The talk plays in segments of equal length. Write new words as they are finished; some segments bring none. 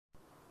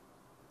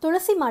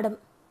துளசி மாடம்.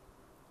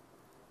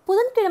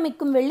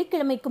 புதன்கிழமைக்கும்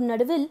வெள்ளிக்கிழமைக்கும்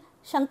நடுவில்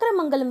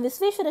சங்கரமங்கலம்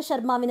விஸ்வேஸ்வர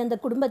சர்மாவின் அந்த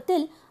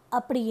குடும்பத்தில்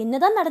அப்படி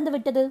என்னதான்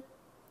நடந்துவிட்டது?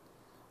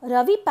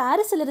 ரவி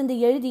பாரிஸிலிருந்து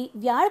எழுதி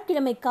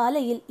வியாழக்கிழமை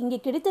காலையில் இங்கே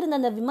கிடைத்திருந்த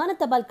அந்த விமான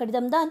தபால்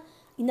கடிதம்தான்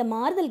இந்த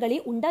மாறுதல்களை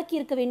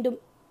உண்டாக்கியிருக்க வேண்டும்.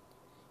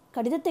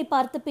 கடிதத்தை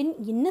பார்த்த பின்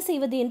என்ன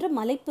செய்வது என்ற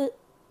மலைப்பு,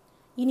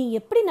 இனி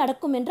எப்படி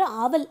நடக்கும் என்ற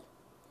ஆவல்,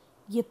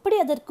 எப்படி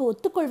அதற்கு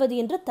ஒத்துக்கொள்வது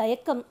என்ற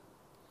தயக்கம்,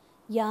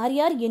 யார்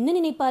யார் என்ன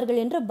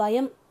நினைப்பார்கள் என்ற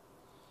பயம்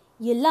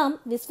எல்லாம்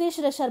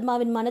விஸ்வேஸ்வர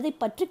சர்மாவின் மனதை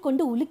பற்றி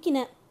கொண்டு உலுக்கின.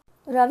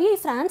 ரவியை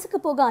பிரான்சுக்கு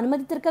போக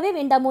அனுமதித்திருக்கவே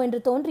வேண்டாமோ என்று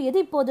தோன்றியது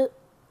இப்போது.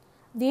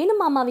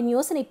 வேணுமாமாவின்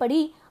யோசனைப்படி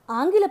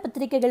ஆங்கில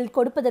பத்திரிகைகள்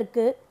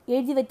கொடுப்பதற்கு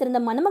எழுதி வைத்திருந்த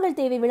மணமகள்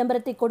தேவை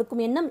விளம்பரத்தை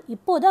கொடுக்கும் எண்ணம்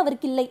இப்போது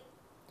அவருக்கு இல்லை.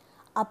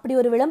 அப்படி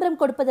ஒரு விளம்பரம்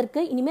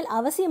கொடுப்பதற்கு இனிமேல்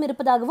அவசியம்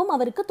இருப்பதாகவும்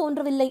அவருக்கு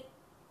தோன்றவில்லை.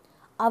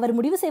 அவர்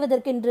முடிவு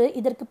செய்வதற்கென்று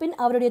இதற்கு பின்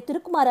அவருடைய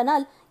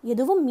திருக்குமாரனால்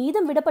எதுவும்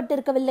மீதம்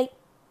விடப்பட்டிருக்கவில்லை.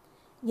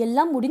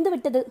 எல்லாம்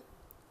முடிந்துவிட்டது,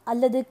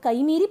 அல்லது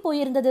கைமீறி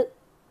போயிருந்தது.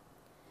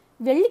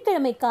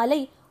 வெள்ளிக்கிழமை காலை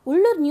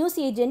உள்ளூர் நியூஸ்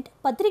ஏஜென்ட்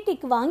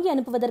பத்திரிகைக்கு வாங்கி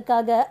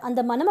அனுப்புவதற்காக அந்த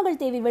மணமகள்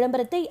தேவி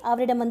விளம்பரத்தை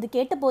அவரிடம் வந்து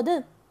கேட்டபோது,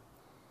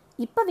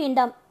 இப்ப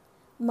வேண்டாம்,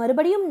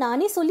 மறுபடியும்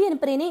நானே சொல்லி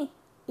அனுப்புறேனே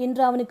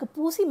என்று அவனுக்கு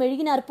பூசி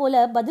மெழுகினார்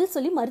போல பதில்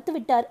சொல்லி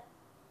மறுத்துவிட்டார்.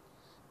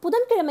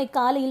 புதன்கிழமை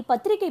காலையில்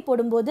பத்திரிகை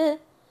போடும்போது,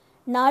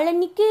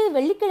 நாளன்னைக்கு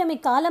வெள்ளிக்கிழமை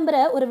காலம்பர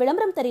ஒரு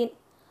விளம்பரம் தரேன்,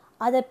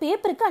 அதை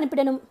பேப்பருக்கு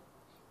அனுப்பிடணும்,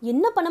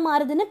 என்ன பணம்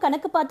ஆறுதுன்னு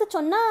கணக்கு பார்த்து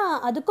சொன்னா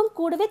அதுக்கும்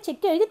கூடவே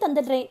செக் எழுதி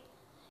தந்துடுறேன்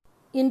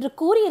என்று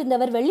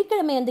கூறியிருந்தவர்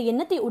வெள்ளிக்கிழமை அந்த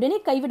எண்ணத்தை உடனே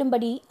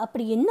கைவிடும்படி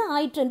அப்படி என்ன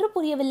ஆயிற்று என்று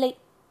புரியவில்லை.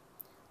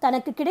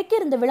 தனக்கு கிடைக்க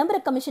இருந்த விளம்பர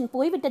கமிஷன்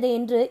போய்விட்டதே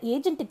என்று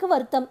ஏஜென்ட்டுக்கு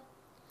வருத்தம்.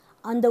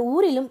 அந்த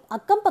ஊரிலும்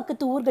அக்கம்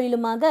பக்கத்து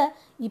ஊர்களிலுமாக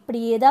இப்படி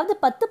ஏதாவது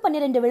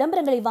 10-12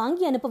 விளம்பரங்களை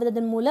வாங்கி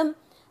அனுப்புவதன் மூலம்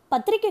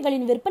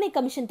பத்திரிகைகளின் விற்பனை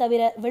கமிஷன்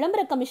தவிர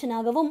விளம்பர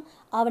கமிஷனாகவும்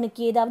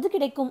அவனுக்கு ஏதாவது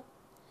கிடைக்கும்.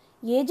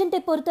 ஏஜென்ட்டை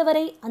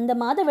பொறுத்தவரை அந்த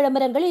மாத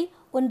விளம்பரங்களில்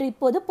ஒன்று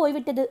இப்போது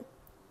போய்விட்டது.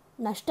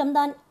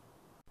 நஷ்டம்தான்.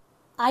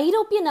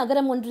 ஐரோப்பிய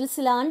நகரம் ஒன்றில்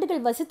சில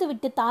ஆண்டுகள்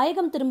வசித்துவிட்டு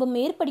தாயகம் திரும்பும்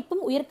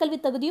மேற்படிப்பும் உயர்கல்வி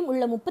தகுதியும்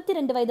உள்ள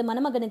 32 வயது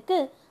மணமகனுக்கு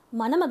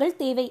மணமகள்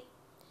தேவை.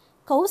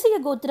 கௌசிக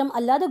கோத்திரம்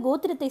அல்லாத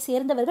கோத்திரத்தை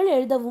சேர்ந்தவர்கள்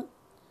எழுதவும்.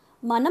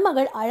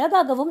 மணமகள்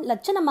அழகாகவும்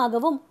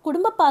லட்சணமாகவும்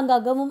குடும்ப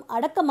பாங்காகவும்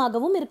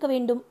அடக்கமாகவும் இருக்க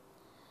வேண்டும்.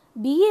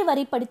 BA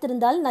வரை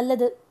படித்திருந்தால்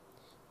நல்லது.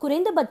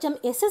 குறைந்தபட்சம்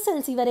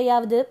SSLC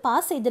வரையாவது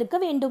பாஸ் செய்திருக்க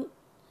வேண்டும்.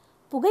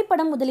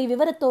 புகைப்படம் முதலிய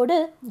விவரத்தோடு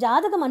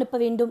ஜாதகம் அனுப்ப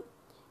வேண்டும்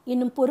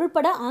என்னும்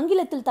பொருள்பட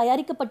ஆங்கிலத்தில்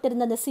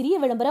தயாரிக்கப்பட்டிருந்த அந்த சிறிய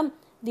விளம்பரம்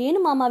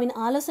வேணுமாமாவின்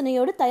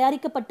ஆலோசனையோடு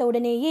தயாரிக்கப்பட்ட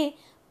உடனேயே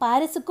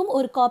பாரிஸுக்கும்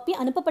ஒரு காப்பி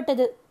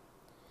அனுப்பப்பட்டது.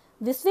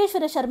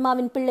 விஸ்வேஸ்வர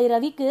சர்மாவின் பிள்ளை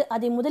ரவிக்கு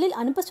அதை முதலில்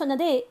அனுப்ப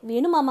சொன்னதே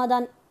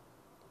வேணுமாமாதான்.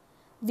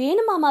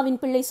 வேணுமாமாவின்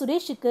பிள்ளை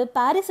சுரேஷுக்கு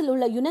பாரிஸில்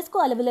உள்ள யுனெஸ்கோ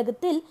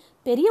அலுவலகத்தில்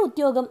பெரிய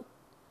உத்தியோகம்.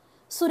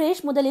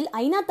 சுரேஷ் முதலில்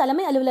ஐநா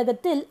தலைமை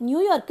அலுவலகத்தில்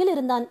நியூயார்க்கில்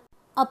இருந்தான்.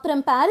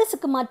 அப்புறம்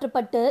பாரிஸுக்கு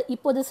மாற்றப்பட்டு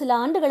இப்போது சில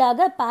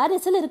ஆண்டுகளாக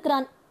பாரிஸில்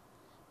இருக்கிறான்.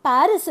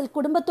 பாரிஸில்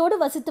குடும்பத்தோடு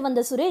வசித்து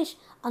வந்த சுரேஷ்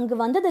அங்கு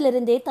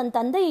வந்ததிலிருந்தே தன்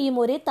தந்தையையும்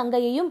ஒரே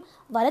தங்கையையும்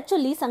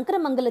வரச்சொல்லி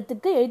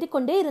சங்கரமங்கலத்துக்கு எழுதி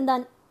கொண்டே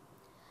இருந்தான்.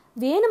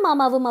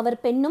 வேணுமாமாவும் அவர்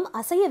பெண்ணும்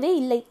அசையவே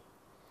இல்லை.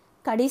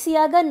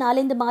 கடைசியாக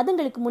 4-5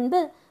 மாதங்களுக்கு முன்பு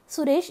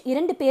சுரேஷ்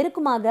 2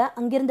 பேருக்குமாக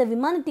அங்கிருந்த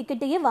விமான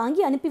டிக்கெட்டையே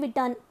வாங்கி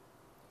அனுப்பிவிட்டான்.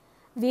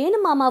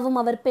 வேணுமாமாவும்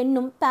அவர்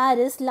பெண்ணும்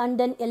பாரிஸ்,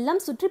 லண்டன்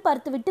எல்லாம் சுற்றி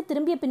பார்த்துவிட்டு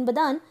திரும்பிய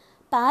பின்புதான்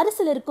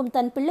பாரிஸில் இருக்கும்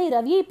தன் பிள்ளை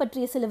ரவியை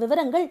பற்றிய சில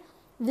விவரங்கள்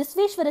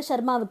விஸ்வேஸ்வர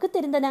சர்மாவுக்கு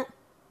தெரிந்தன.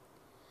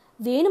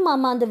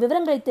 வேணுமாமா அந்த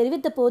விவரங்களை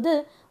தெரிவித்த போது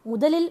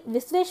முதலில்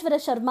விஸ்வேஸ்வர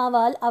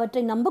சர்மாவால்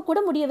அவற்றை நம்பக்கூட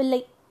முடியவில்லை.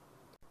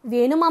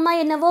 வேணுமாமா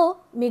என்னவோ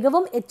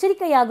மிகவும்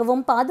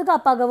எச்சரிக்கையாகவும்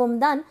பாதுகாப்பாகவும்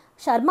தான்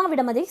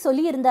சர்மாவிடம் அதை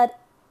சொல்லியிருந்தார்.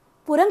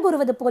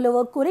 புறங்கூறுவது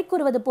போலவோ குறை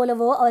கூறுவது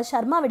போலவோ அவர்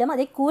சர்மாவிடம்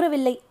அதை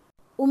கூறவில்லை.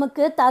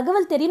 உமக்கு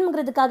தகவல்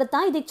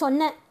தெரியணுங்கிறதுக்காகத்தான் இதை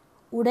சொன்னேன்,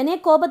 உடனே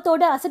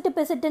கோபத்தோடு அசட்டு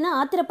பெசட்டுன்னு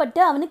ஆத்திரப்பட்டு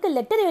அவனுக்கு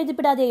லெட்டர்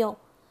எழுதிவிடாதேயோ.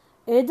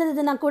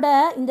 எழுதுறதுனா கூட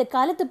இந்த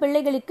காலத்து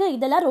பிள்ளைகளுக்கு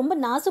இதெல்லாம் ரொம்ப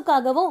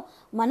நாசுக்காகவும்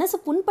மனசு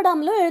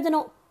புண்படாமலோ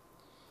எழுதணும்.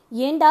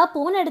 ஏண்டா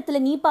போன இடத்துல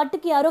நீ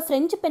பாட்டுக்கு யாரோ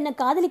பிரெஞ்சு பெண்ணை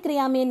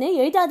காதலிக்கிறியாமேன்னு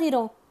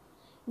எழுதாதீரோ.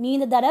 நீ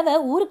இந்த தடவை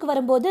ஊருக்கு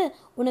வரும்போது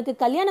உனக்கு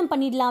கல்யாணம்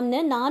பண்ணிடலாம்னு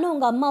நானும்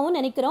உங்கள் அம்மாவும்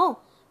நினைக்கிறோம்.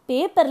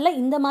 பேப்பரில்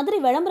இந்த மாதிரி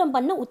விளம்பரம்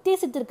பண்ண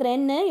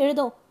உத்தேசித்திருக்கிறேன்னு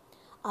எழுதும்.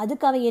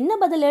 அதுக்கு அவன் என்ன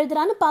பதில்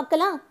எழுதுறான்னு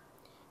பார்க்கலாம்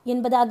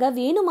என்பதாக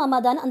வேணுமாமா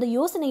தான் அந்த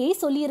யோசனையை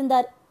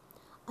சொல்லியிருந்தார்.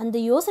 அந்த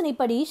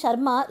யோசனைப்படி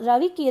சர்மா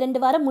ரவிக்கு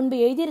 2 வாரம் முன்பு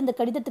எழுதியிருந்த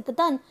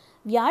கடிதத்துக்குத்தான்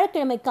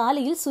வியாழக்கிழமை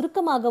காலையில்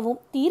சுருக்கமாகவும்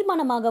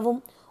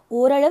தீர்மானமாகவும்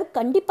ஓரளவு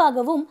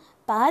கண்டிப்பாகவும்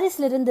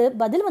பாரிஸிலிருந்து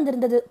பதில்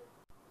வந்திருந்தது.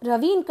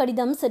 ரவியின்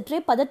கடிதம் சற்றே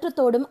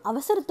பதற்றத்தோடும்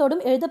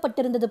அவசரத்தோடும்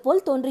எழுதப்பட்டிருந்தது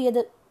போல்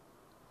தோன்றியது.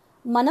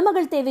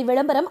 மணமகள் தேவை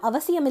விளம்பரம்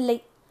அவசியமில்லை,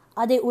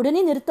 அதை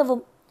உடனே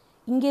நிறுத்தவும்.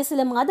 இங்கே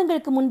சில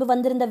மாதங்களுக்கு முன்பு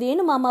வந்திருந்த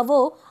வேணுமாமாவோ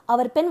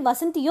அவர் பெண்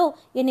வசந்தியோ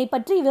என்னை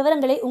பற்றி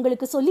விவரங்களை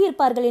உங்களுக்கு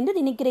சொல்லியிருப்பார்கள் என்று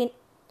நினைக்கிறேன்.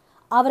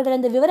 அவர்கள்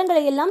அந்த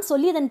விவரங்களை எல்லாம்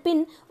சொல்லியதன்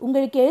பின்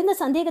உங்களுக்கு எழுந்த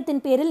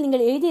சந்தேகத்தின் பேரில்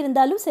நீங்கள்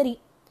எழுதியிருந்தாலும் சரி,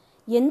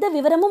 எந்த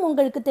விவரமும்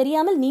உங்களுக்கு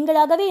தெரியாமல்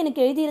நீங்களாகவே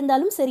எனக்கு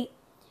எழுதியிருந்தாலும் சரி,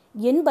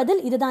 என்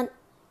பதில் இதுதான்.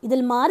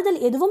 இதில் மாறுதல்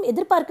எதுவும்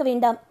எதிர்பார்க்க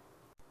வேண்டாம்.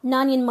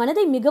 நான் என்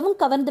மனதை மிகவும்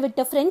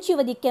கவர்ந்துவிட்ட பிரெஞ்சு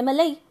யுவதி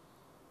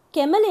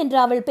கெமல் என்ற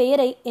அவள்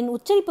பெயரை என்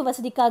உச்சரிப்பு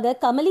வசதிக்காக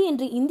கமலி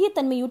என்று இந்திய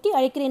தன்மையூட்டி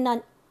அழைக்கிறேன்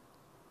நான்.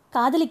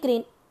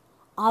 காதலிக்கிறேன்.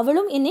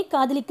 அவளும் என்னை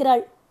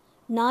காதலிக்கிறாள்.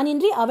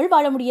 நானின்றி அவள்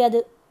வாழ முடியாது.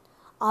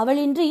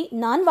 அவளின்றி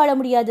நான் வாழ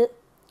முடியாது.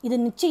 இது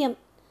நிச்சயம்.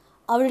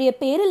 அவளுடைய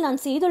பேரில் நான்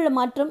செய்துள்ள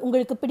மாற்றம்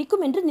உங்களுக்கு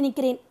பிடிக்கும் என்று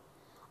நினைக்கிறேன்.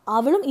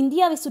 அவளும்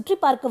இந்தியாவை சுற்றி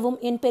பார்க்கவும்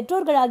என்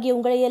பெற்றோர்களாகிய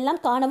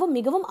உங்களையெல்லாம் காணவும்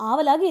மிகவும்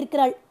ஆவலாக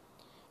இருக்கிறாள்.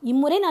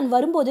 இம்முறை நான்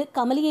வரும்போது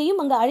கமலியையும்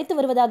அங்கு அழைத்து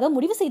வருவதாக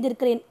முடிவு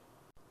செய்திருக்கிறேன்.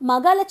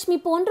 மகாலட்சுமி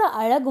போன்ற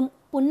அழகும்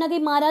புன்னகை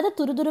மாறாத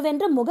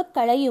துருதுருவென்ற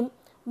முகக்களையும்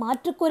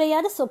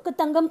மாற்றுக்குறையாத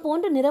சொக்குத்தங்கம்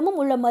போன்ற நிறமும்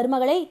உள்ள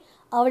மருமகளை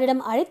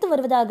அவளிடம் அழைத்து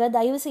வருவதாக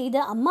தயவு செய்து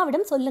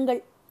அம்மாவிடம்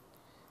சொல்லுங்கள்.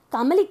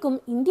 கமலிக்கும்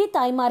இந்திய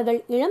தாய்மார்கள்,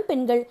 இளம்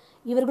பெண்கள்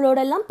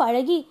இவர்களோடெல்லாம்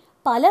பழகி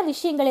பல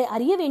விஷயங்களை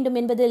அறிய வேண்டும்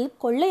என்பதில்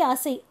கொள்ளை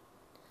ஆசை.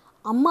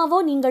 அம்மாவோ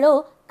நீங்களோ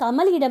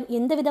கமலியிடம்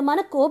எந்தவிதமான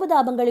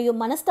கோபதாபங்களையோ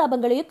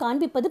மனஸ்தாபங்களையோ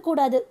காண்பிப்பது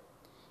கூடாது.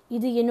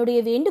 இது என்னுடைய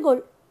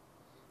வேண்டுகோள்.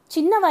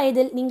 சின்ன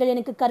வயதில் நீங்கள்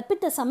எனக்கு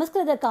கற்பித்த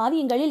சமஸ்கிருத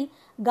காவியங்களில்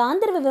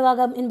காந்தர்வ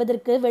விவாகம்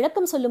என்பதற்கு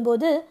விளக்கம்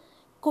சொல்லும்போது,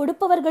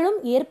 கொடுப்பவர்களும்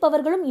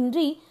ஏற்பவர்களும்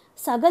இன்றி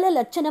சகல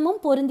லட்சணமும்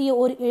பொருந்திய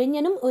ஒரு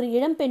இளைஞனும் ஒரு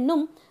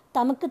இளம்பெண்ணும்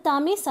தமக்கு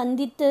தாமே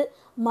சந்தித்து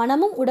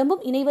மனமும்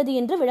உடம்பும் இணைவது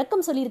என்று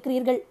விளக்கம்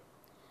சொல்லியிருக்கிறீர்கள்.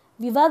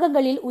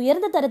 விவாகங்களில்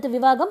உயர்ந்த தரத்து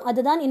விவாகம்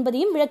அதுதான்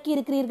என்பதையும்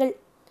விளக்கியிருக்கிறீர்கள்.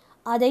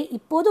 அதை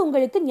இப்போது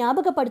உங்களுக்கு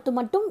ஞாபகப்படுத்த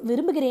மட்டும்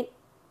விரும்புகிறேன்.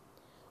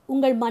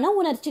 உங்கள் மன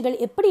உணர்ச்சிகள்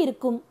எப்படி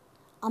இருக்கும்,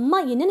 அம்மா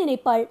என்ன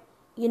நினைப்பாள்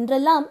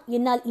என்றெல்லாம்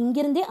என்னால்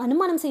இங்கிருந்தே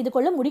அனுமானம் செய்து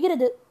கொள்ள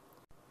முடிகிறது.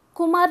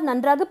 குமார்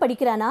நன்றாக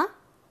படிக்கிறானா?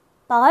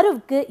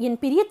 பாருவுக்கு என்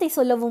பிரியத்தை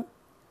சொல்லவும்.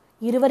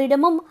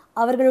 இருவரிடமும்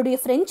அவர்களுடைய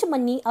பிரெஞ்சு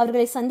மன்னி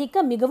அவர்களை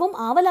சந்திக்க மிகவும்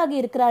ஆவலாக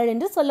இருக்கிறாள்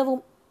என்று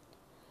சொல்லவும்.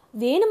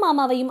 வேணு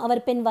மாமாவையும்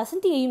அவர் பெண்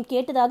வசந்தியையும்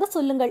கேட்டதாக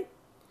சொல்லுங்கள்.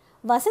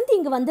 வசந்தி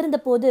இங்கு வந்திருந்த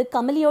போது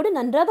கமலியோடு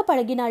நன்றாக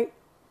பழகினாள்.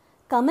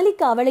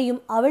 கமலிக்கு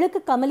அவளையும் அவளுக்கு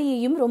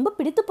கமலியையும் ரொம்ப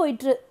பிடித்து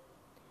போயிற்று.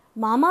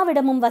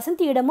 மாமாவிடமும்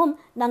வசந்தியிடமும்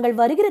நாங்கள்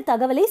வருகிற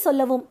தகவலை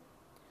சொல்லவும்.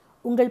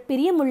 உங்கள்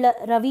பிரியமுள்ள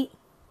ரவி.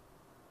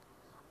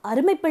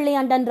 அருமை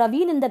பிள்ளையாண்டான்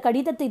ரவியின் இந்த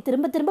கடிதத்தை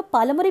திரும்ப திரும்ப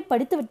பலமுறை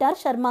படித்து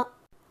விட்டார் சர்மா.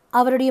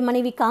 அவருடைய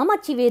மனைவி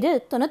காமாட்சி வேறு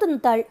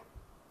தொணத்தாள்.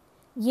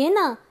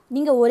 ஏன்னா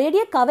நீங்க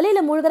ஒரேடியா கவலையில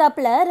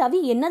மூழ்கிறாப்புல ரவி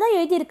என்னதான்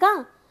எழுதியிருக்கா?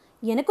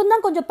 எனக்கும்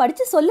தான் கொஞ்சம்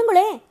படிச்சு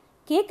சொல்லுங்களே,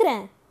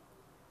 கேட்குறேன்.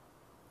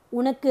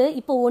 உனக்கு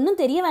இப்போ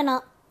ஒன்றும் தெரிய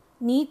வேணாம்.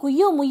 நீ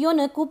குய்யோ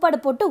முய்யோன்னு கூப்பாடு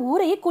போட்டு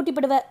ஊரையே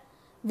கூட்டிப்பிடுவ.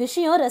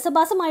 விஷயம்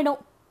ரசபாசமாயிடும்.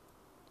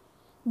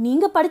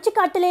 நீங்க படிச்சு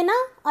காட்டலேனா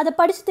அதை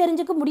படிச்சு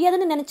தெரிஞ்சுக்க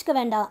முடியாதுன்னு நினச்சிக்க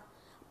வேண்டாம்.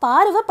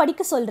 பாருவை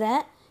படிக்க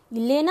சொல்கிறேன்.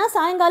 இல்லைனா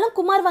சாயங்காலம்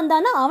குமார்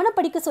வந்தானா அவனை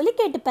படிக்க சொல்லி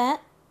கேட்டுப்பேன்.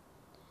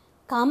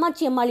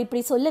 காமாட்சி அம்மாள்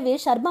இப்படி சொல்லவே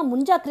சர்மா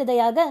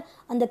முன்ஜாக்கிரதையாக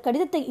அந்த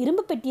கடிதத்தை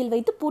இரும்பு பெட்டியில்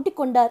வைத்து பூட்டி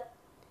கொண்டார்.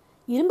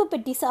 இரும்பு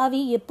பெட்டி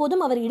சாவி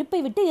எப்போதும் அவர் இடுப்பை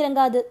விட்டு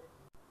இறங்காது.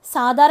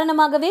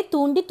 சாதாரணமாகவே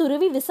தூண்டி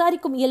துருவி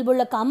விசாரிக்கும்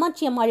இயல்புள்ள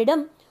காமாட்சி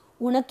அம்மாளிடம்,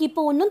 உனக்கு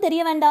இப்போ ஒன்றும்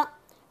தெரிய வேண்டாம்.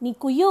 நீ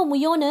குய்யோ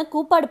முய்யோன்னு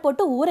கூப்பாடு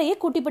போட்டு ஊரையே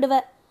கூட்டிப்பிடுவ.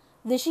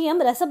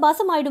 விஷயம்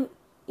ரசபாசமாயிடும்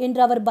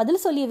என்று அவர்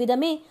பதில் சொல்லிய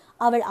விதமே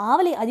அவள்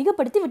ஆவலை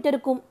அதிகப்படுத்தி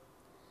விட்டிருக்கும்.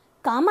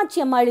 காமாட்சி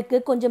அம்மாளுக்கு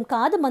கொஞ்சம்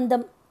காது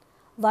மந்தம்.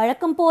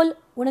 வழக்கம் போல்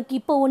உனக்கு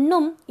இப்போ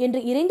ஒன்றும் என்று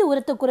இறைந்து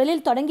உரத்த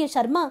குரலில் தொடங்கிய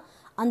சர்மா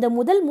அந்த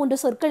முதல் 3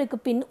 சொற்களுக்கு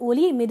பின்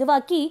ஒலியை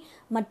மெதுவாக்கி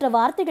மற்ற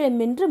வார்த்தைகளை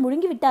மென்று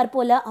முழுங்கிவிட்டார்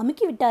போல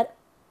அமுக்கிவிட்டார்.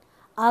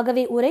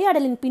 ஆகவே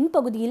உரையாடலின்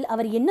பின்பகுதியில்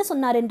அவர் என்ன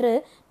சொன்னார் என்று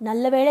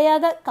நல்ல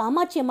வேளையாக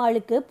காமாட்சி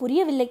அம்மாளுக்கு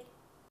புரியவில்லை.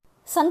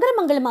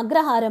 சங்கரமங்கலம்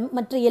அக்ரஹாரம்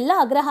மற்ற எல்லா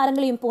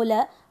அக்ரஹாரங்களையும்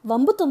போல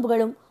வம்பு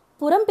தும்புகளும்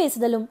புறம்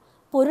பேசுதலும்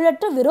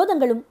பொருளற்ற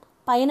விரோதங்களும்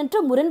பயனற்ற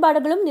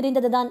முரண்பாடுகளும்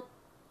நிறைந்ததுதான்.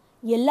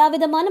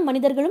 எல்லாவிதமான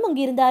மனிதர்களும்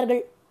அங்கு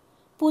இருந்தார்கள்.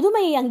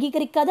 புதுமையை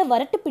அங்கீகரிக்காத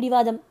வரட்டு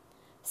பிடிவாதம்,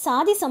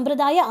 சாதி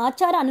சம்பிரதாய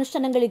ஆச்சார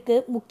அனுஷ்டானங்களுக்கு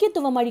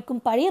முக்கியத்துவம்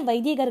அளிக்கும் பழைய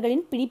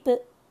வைதிகர்களின் பிடிப்பு,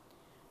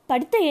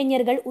 படித்த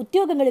இளைஞர்கள்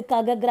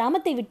உத்தியோகங்களுக்காக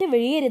கிராமத்தை விட்டு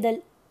வெளியேறுதல்,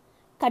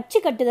 கட்சி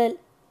கட்டுதல்,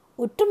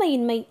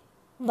 ஒற்றுமையின்மை,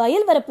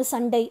 வயல்வரப்பு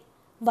சண்டை,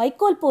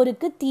 வைக்கோல்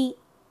போருக்கு தீ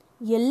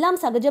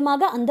எல்லாம்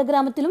சகஜமாக அந்த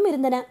கிராமத்திலும்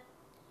இருந்தன.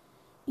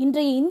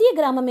 இன்றைய இந்திய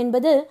கிராமம்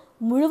என்பது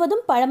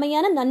முழுவதும்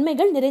பழமையான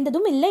நன்மைகள்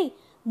நிறைந்ததும் இல்லை,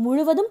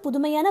 முழுவதும்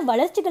புதுமையான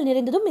வளர்ச்சிகள்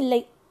நிறைந்ததும்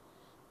இல்லை.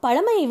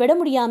 பழமையை விட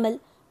முடியாமல்,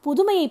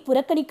 புதுமையை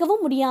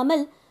புறக்கணிக்கவும்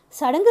முடியாமல்,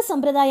 சடங்கு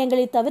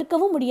சம்பிரதாயங்களை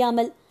தவிர்க்கவும்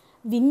முடியாமல்,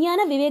 விஞ்ஞான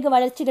விவேக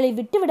வளர்ச்சிகளை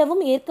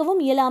விட்டுவிடவும்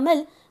ஏற்கவும்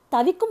இயலாமல்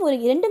தவிக்கும் ஒரு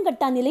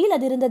இரண்டுங்கட்டா நிலையில்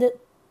அது இருந்தது.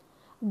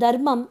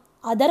 தர்மம்,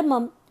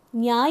 அதர்மம்,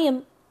 நியாயம்,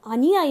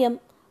 அநியாயம்,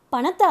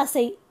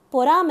 பணத்தாசை,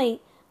 பொறாமை,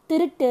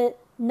 திருட்டு,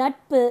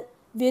 நட்பு,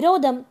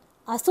 விரோதம்,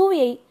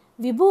 அசூயை,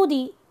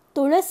 விபூதி,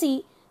 துளசி,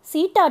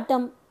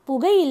 சீட்டாட்டம்,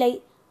 புகையிலை,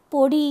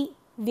 பொடி,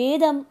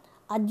 வேதம்,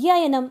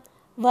 அத்தியாயனம்,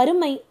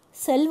 வறுமை,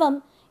 செல்வம்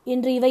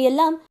என்று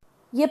இவையெல்லாம்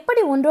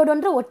எப்படி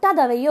ஒன்றோடொன்று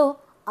ஒட்டாதவையோ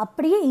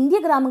அப்படியே இந்திய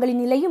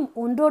கிராமங்களின் நிலையும்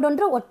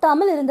ஒன்றோடொன்று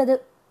ஒட்டாமல் இருந்தது.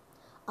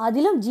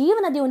 அதிலும்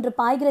ஜீவநதி ஒன்று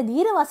பாய்கிற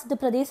தீரவாசத்து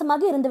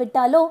பிரதேசமாக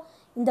இருந்துவிட்டாலோ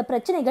இந்த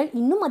பிரச்சனைகள்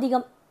இன்னும்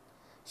அதிகம்.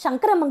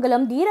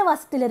 சங்கரமங்கலம்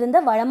தீரவாசத்தில் இருந்த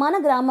வளமான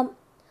கிராமம்.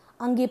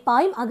 அங்கே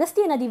பாயும்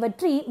அகஸ்திய நதி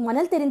வற்றி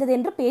மணல் தெரிந்தது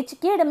என்று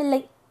பேச்சுக்கே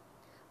இடமில்லை.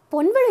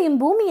 பொன்விளையும்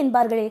பூமி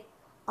என்பார்களே,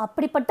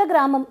 அப்படிப்பட்ட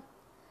கிராமம்.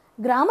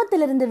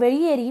 கிராமத்திலிருந்து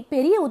வெளியேறி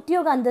பெரிய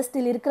உத்தியோக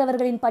அந்தஸ்தில்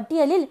இருக்கிறவர்களின்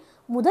பட்டியலில்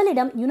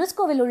முதலிடம்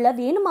யுனெஸ்கோவில் உள்ள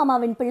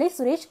வேணுமாமாவின் பிள்ளை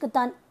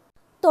சுரேஷ்குத்தான்.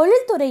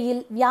 தொழில்துறையில்,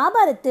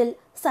 வியாபாரத்தில்,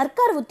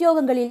 சர்க்கார்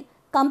உத்தியோகங்களில்,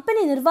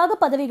 கம்பெனி நிர்வாக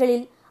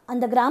பதவிகளில்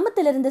அந்த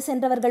கிராமத்திலிருந்து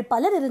சென்றவர்கள்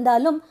பலர்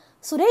இருந்தாலும்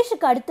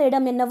சுரேஷுக்கு அடுத்த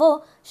இடம் என்னவோ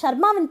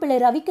ஷர்மாவின் பிள்ளை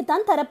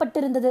ரவிக்குத்தான்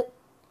தரப்பட்டிருந்தது.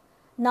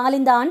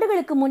 4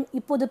 ஆண்டுகளுக்கு முன்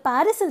இப்போது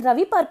பாரிஸில்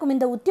ரவி பார்க்கும்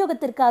இந்த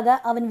உத்தியோகத்திற்காக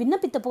அவன்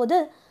விண்ணப்பித்த போது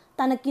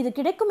தனக்கு இது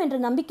கிடைக்கும் என்ற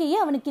நம்பிக்கையே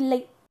அவனுக்கு இல்லை.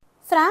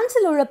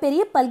 பிரான்சில் உள்ள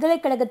பெரிய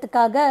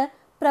பல்கலைக்கழகத்துக்காக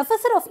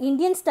professor of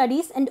Indian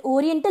studies and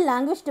oriental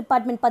language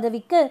department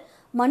பதவிக்கு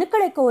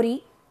மனுக்களை கோரி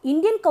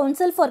Indian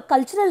council for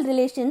cultural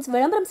relations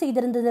விளம்பரம்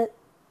செய்திருந்தது.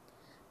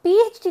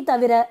 பிஹெச்டி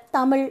தவிர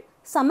தமிழ்,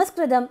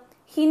 சமஸ்கிருதம்,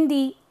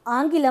 ஹிந்தி,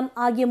 ஆங்கிலம்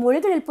ஆகிய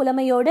மொழிகளில்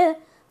புலமையோடு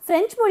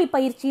பிரெஞ்சு மொழி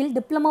பயிற்சியில்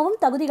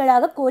டிப்ளமோவும்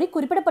தகுதிகளாக கோரி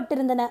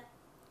குறிப்பிடப்பட்டிருந்தன.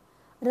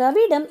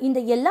 ரவியிடம் இந்த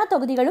எல்லா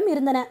தகுதிகளும்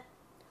இருந்தன.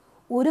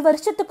 1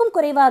 வருஷத்துக்கும்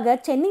குறைவாக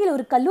சென்னையில்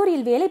ஒரு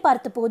கல்லூரியில் வேலை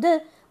பார்த்தபோது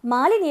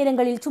மாலை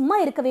நேரங்களில் சும்மா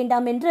இருக்க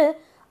வேண்டாம் என்று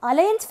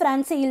அலையன்ஸ்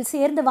பிரான்சையில்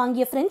சேர்ந்து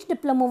வாங்கிய பிரெஞ்சு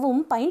டிப்ளமோவும்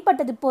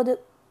பயன்பட்டது. போது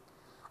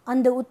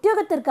அந்த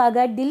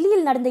உத்தியோகத்திற்காக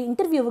டில்லியில் நடந்த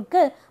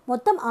இன்டர்வியூவுக்கு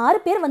மொத்தம்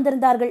 6 பேர்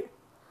வந்திருந்தார்கள்.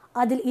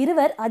 அதில்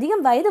 2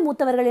 அதிகம் வயது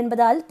மூத்தவர்கள்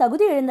என்பதால்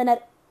தகுதி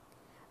இழந்தனர்.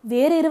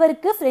 வேறு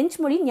 2 பிரெஞ்சு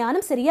மொழி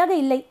ஞானம் சரியாக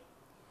இல்லை.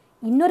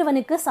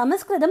 இன்னொருவனுக்கு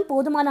சமஸ்கிருதம்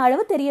போதுமான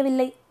அளவு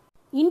தெரியவில்லை.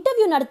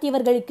 இன்டர்வியூ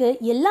நடத்தியவர்களுக்கு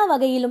எல்லா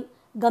வகையிலும்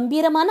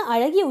கம்பீரமான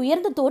அழகிய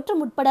உயர்ந்த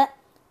தோற்றம் உட்பட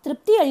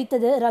திருப்தி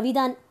அளித்தது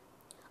ரவிதான்.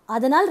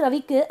 அதனால்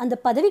ரவிக்கு அந்த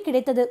பதவி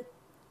கிடைத்தது.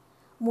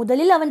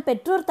 முதலில் அவன்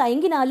பெற்றோர்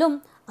தயங்கினாலும்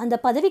அந்த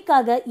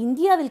பதவிக்காக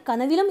இந்தியாவில்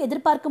கனவிலும்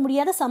எதிர்பார்க்க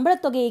முடியாத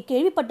சம்பளத் தொகையை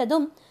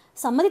கேள்விப்பட்டதும்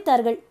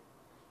சம்மதித்தார்கள்.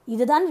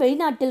 இதுதான்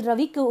வெளிநாட்டில்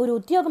ரவிக்கு ஒரு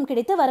உத்தியோகம்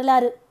கிடைத்த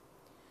வரலாறு.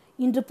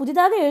 இன்று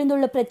புதிதாக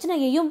எழுந்துள்ள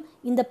பிரச்சனையையும்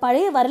இந்த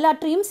பழைய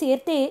வரலாற்றையும்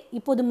சேர்த்தே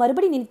இப்போது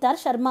மறுபடி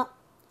நினைத்தார் சர்மா.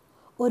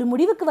 ஒரு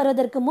முடிவுக்கு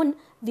வருவதற்கு முன்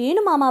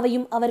வேணு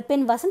மாமாவையும் அவர்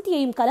பெண்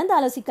வசந்தியையும் கலந்து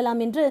ஆலோசிக்கலாம்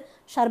என்று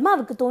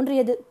ஷர்மாவுக்கு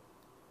தோன்றியது.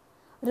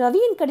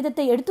 ரவியின்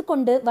கடிதத்தை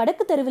எடுத்துக்கொண்டு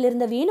வடக்கு தெருவில்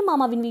இருந்த வேணு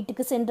மாமாவின்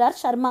வீட்டுக்கு சென்றார்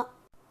சர்மா.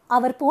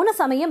 அவர் போன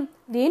சமயம்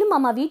வேணு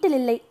மாமா வீட்டில்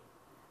இல்லை.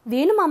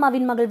 வேணு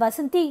மாமாவின் மகள்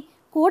வசந்தி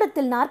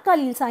கூடத்தில்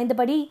நாற்காலியில்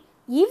சாய்ந்தபடி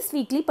ஈவ்ஸ்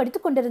வீக்லி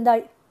படித்துக்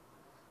கொண்டிருந்தாள்.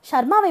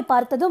 ஷர்மாவை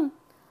பார்த்ததும்,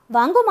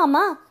 வாங்கோ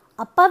மாமா,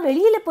 அப்பா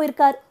வெளியில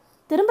போயிருக்கார்,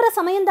 திரும்புகிற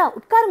சமயந்தா,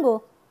 உட்காருங்கோ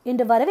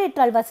என்று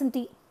வரவேற்றாள்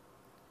வசந்தி.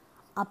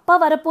 அப்பா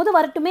வரப்போது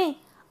வரட்டுமே,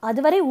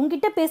 அதுவரை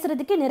உங்ககிட்ட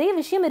பேசுறதுக்கே நிறைய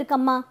விஷயம்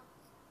இருக்கம்மா.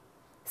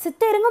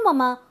 சித்த இருங்க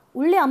மாமா,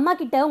 உள்ளே அம்மா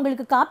கிட்ட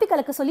உங்களுக்கு காப்பி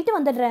கலக்க சொல்லிட்டு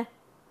வந்துடுறேன்.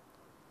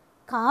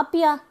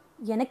 காப்பியா?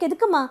 எனக்கு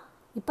எதுக்குமா,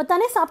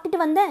 இப்போத்தானே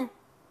சாப்பிட்டுட்டு வந்தேன்.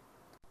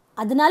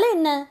 அதனால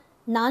என்ன,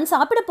 நான்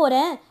சாப்பிட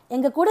போகிறேன்,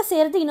 எங்கள் கூட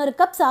சேர்ந்து இன்னொரு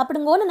கப்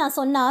சாப்பிடுங்கோன்னு நான்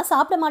சொன்னால்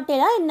சாப்பிட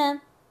மாட்டேடா என்ன?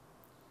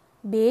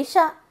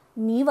 பேஷா,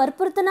 நீ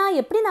வற்புறுத்தினா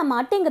எப்படி நான்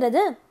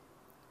மாட்டேங்கிறது?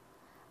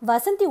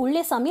 வசந்தி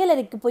உள்ளே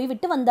சமையலறைக்கு போய்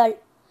விட்டு வந்தாள்.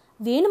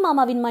 வேணு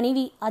மாமாவின்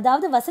மனைவி,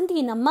 அதாவது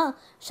வசந்தியின் அம்மா,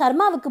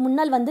 ஷர்மாவுக்கு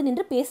முன்னால் வந்து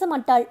நின்று பேச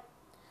மாட்டாள்.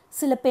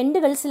 சில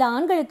பெண்டுகள் சில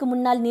ஆண்களுக்கு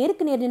முன்னால்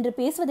நேருக்கு நேர் நின்று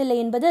பேசுவதில்லை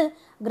என்பது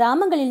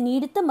கிராமங்களில்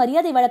நீடித்த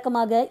மரியாதை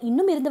வழக்கமாக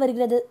இன்னும் இருந்து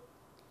வருகிறது.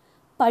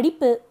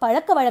 படிப்பு,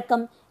 பழக்க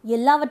வழக்கம்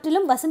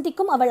எல்லாவற்றிலும்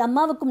வசந்திக்கும் அவள்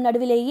அம்மாவுக்கும்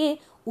நடுவிலேயே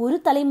ஒரு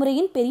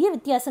தலைமுறையின் பெரிய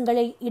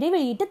வித்தியாசங்களை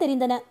இடைவெளியிட்டு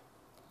தெரிந்தன.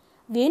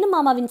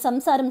 வேணுமாமாவின்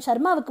சம்சாரம்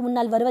ஷர்மாவுக்கு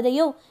முன்னால்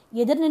வருவதையோ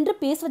எதிர் நின்று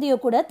பேசுவதையோ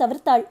கூட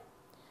தவிர்த்தாள்.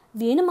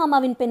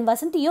 வேணுமாமாவின் பெண்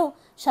வசந்தியோ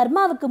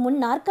ஷர்மாவுக்கு முன்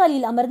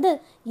நாற்காலியில் அமர்ந்து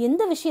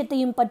எந்த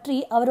விஷயத்தையும் பற்றி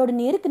அவரோடு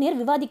நேருக்கு நேர்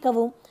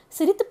விவாதிக்கவும்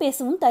சிரித்து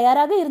பேசவும்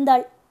தயாராக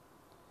இருந்தாள்.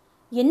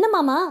 என்ன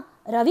மாமா,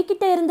 ரவி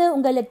கிட்ட இருந்து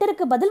உங்க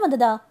லெட்டருக்கு பதில்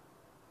வந்ததா?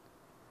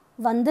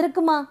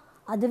 வந்திருக்குமா,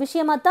 அது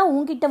விஷயமாத்தான்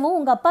உங்ககிட்டவும்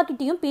உங்க அப்பா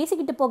கிட்டையும்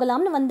பேசிக்கிட்டு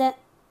போகலாம்னு வந்தேன்.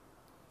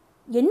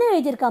 என்ன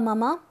எழுதியிருக்கா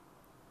மாமா?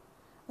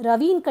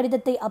 ரவியின்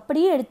கடிதத்தை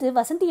அப்படியே எடுத்து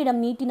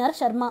வசந்தியிடம் நீட்டினார்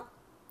ஷர்மா.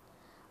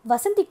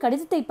 வசந்தி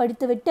கடிதத்தை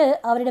படித்துவிட்டு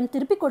அவரிடம்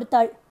திருப்பி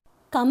கொடுத்தாள்.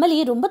 கமலி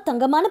ரொம்ப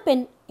தங்கமான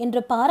பெண் என்ற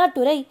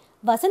பாராட்டுரை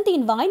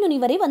வசந்தியின் வாய் நுனி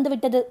வரை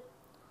வந்துவிட்டது.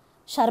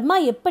 ஷர்மா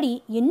எப்படி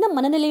என்ன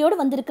மனநிலையோடு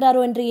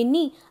வந்திருக்கிறாரோ என்று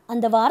எண்ணி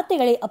அந்த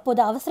வார்த்தைகளை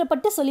அப்போது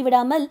அவசரப்பட்டு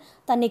சொல்லிவிடாமல்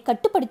தன்னை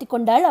கட்டுப்படுத்தி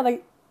கொண்டாள் அவள்.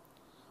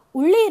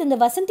 உள்ளே இருந்த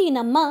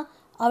வசந்தியின் அம்மா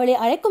அவளை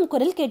அழைக்கும்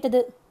குரல்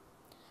கேட்டது.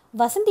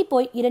 வசந்தி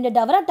போய் 2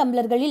 டவரா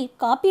டம்ளர்களில்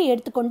காப்பியை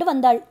எடுத்துக்கொண்டு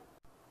வந்தாள்.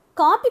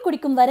 காப்பி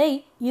குடிக்கும் வரை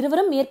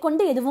இருவரும்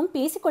மேற்கொண்டு எதுவும்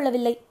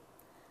பேசிக்கொள்ளவில்லை.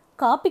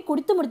 காப்பி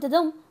குடித்து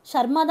முடித்ததும்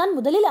ஷர்மா தான்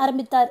முதலில்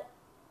ஆரம்பித்தார்.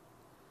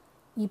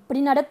 இப்படி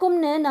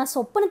நடக்கும்னு நான்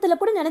சொப்பனத்தில்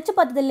கூட நினைச்சு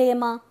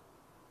பார்த்ததில்லையேம்மா.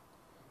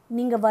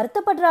 நீங்க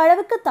வருத்தப்படுற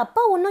அளவுக்கு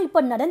தப்பா ஒன்றும்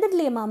இப்போ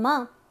நடந்துடலையே மாமா.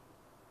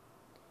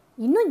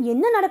 இன்னும்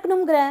என்ன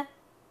நடக்கணுங்கிற?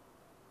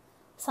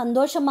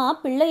 சந்தோஷமா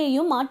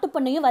பிள்ளையையும்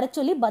மாட்டுப்பண்ணையும் வர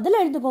சொல்லி பதில்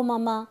எழுதுகோ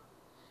மாமா.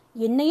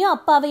 என்னையும்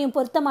அப்பாவையும்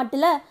பொறுத்த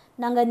மாட்டில்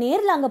நாங்கள்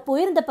நேரில் அங்கே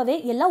போயிருந்தப்பவே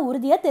எல்லாம்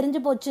உறுதியாக தெரிஞ்சு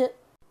போச்சு.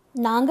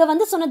 நாங்கள்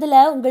வந்து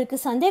சொன்னதில் உங்களுக்கு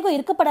சந்தேகம்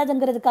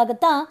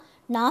இருக்கப்படாதுங்கிறதுக்காகத்தான்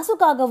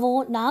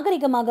நாசுக்காகவும்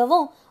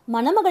நாகரிகமாகவும்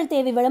மணமகள்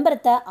தேவை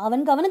விளம்பரத்தை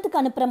அவன் கவனத்துக்கு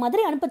அனுப்புகிற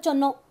மாதிரி அனுப்ப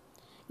சொன்னோம்.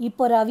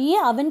 இப்போ ரவியே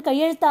அவன்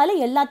கையெழுத்தால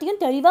எல்லாத்தையும்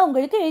தெளிவாக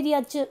உங்களுக்கு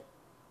எழுதியாச்சு.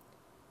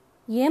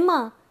 ஏம்மா,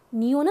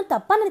 நீ ஒன்றும்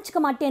தப்பாக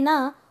நினச்சிக்க மாட்டேன்னா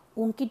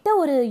உன்கிட்ட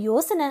ஒரு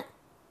யோசனை.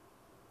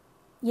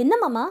 என்ன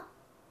மாமா?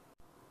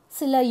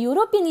 சில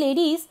யூரோப்பியன்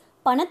லேடிஸ்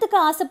பணத்துக்கு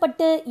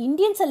ஆசைப்பட்டு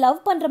இந்தியன்ஸை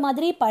லவ் பண்ணுற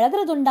மாதிரி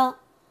பழகிறதுண்டாம்.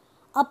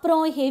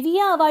 அப்புறம்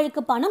ஹெவியாக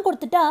அவளுக்கு பணம்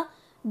கொடுத்துட்டா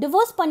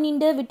டிவோர்ஸ்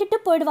பண்ணிட்டு விட்டுட்டு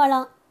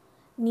போயிடுவாளாம்.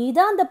 நீ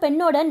தான் அந்த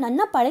பெண்ணோட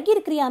நன்னா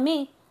பழகியிருக்கிறியாமே.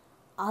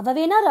 அவ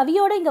வேணா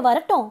ரவியோட இங்கே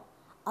வரட்டும்,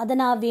 அதை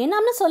நான்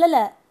வேணாம்னு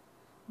சொல்லலை.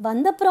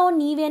 வந்தப்புறம்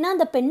நீ வேணா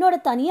அந்த பெண்ணோட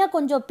தனியாக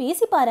கொஞ்சம்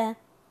பேசி பாரு.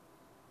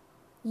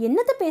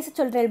 என்னத்தை பேச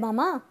சொல்கிறேள்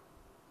மாமா?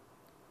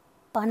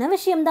 பண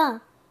விஷயம்தான்,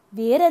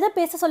 வேற எதை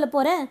பேச சொல்ல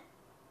போகிறேன்?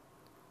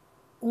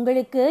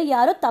 உங்களுக்கு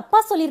யாரோ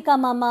தப்பாக சொல்லியிருக்கா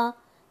மாமா.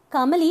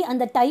 கமலி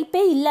அந்த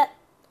டைப்பே இல்லை.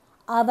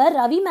 அவள்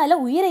ரவி மேலே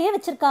உயிரையே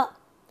வச்சிருக்கா.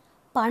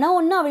 பணம்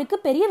ஒன்றும் அவளுக்கு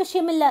பெரிய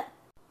விஷயம் இல்லை.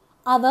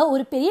 அவள்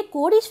ஒரு பெரிய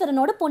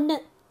கோடீஸ்வரனோட பொண்ணு.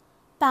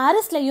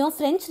 பாரிஸ்லையும்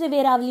ஃப்ரெஞ்ச்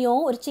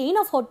ரிவேராவிலையும் ஒரு செயின்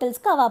ஆஃப்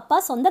ஹோட்டல்ஸ்க்கு அவள் அப்பா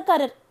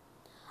சொந்தக்காரர்.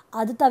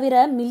 அது தவிர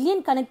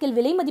மில்லியன் கணக்கில்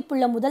விலை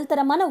மதிப்புள்ள முதல்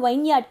தரமான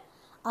வைன்யார்ட்,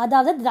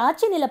 அதாவது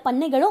திராட்சை நில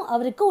பண்ணைகளும்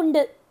அவருக்கு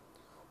உண்டு.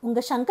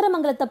 உங்கள்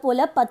சங்கரமங்கலத்தை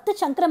போல 10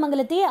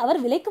 சங்கரமங்கலத்தையே அவர்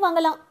விலைக்கு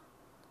வாங்கலாம்.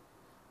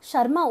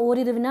 ஷர்மா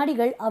ஓரிரு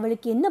வினாடிகள்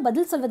அவளுக்கு என்ன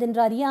பதில்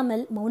சொல்வதென்று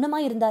அறியாமல்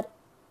மௌனமாயிருந்தார்.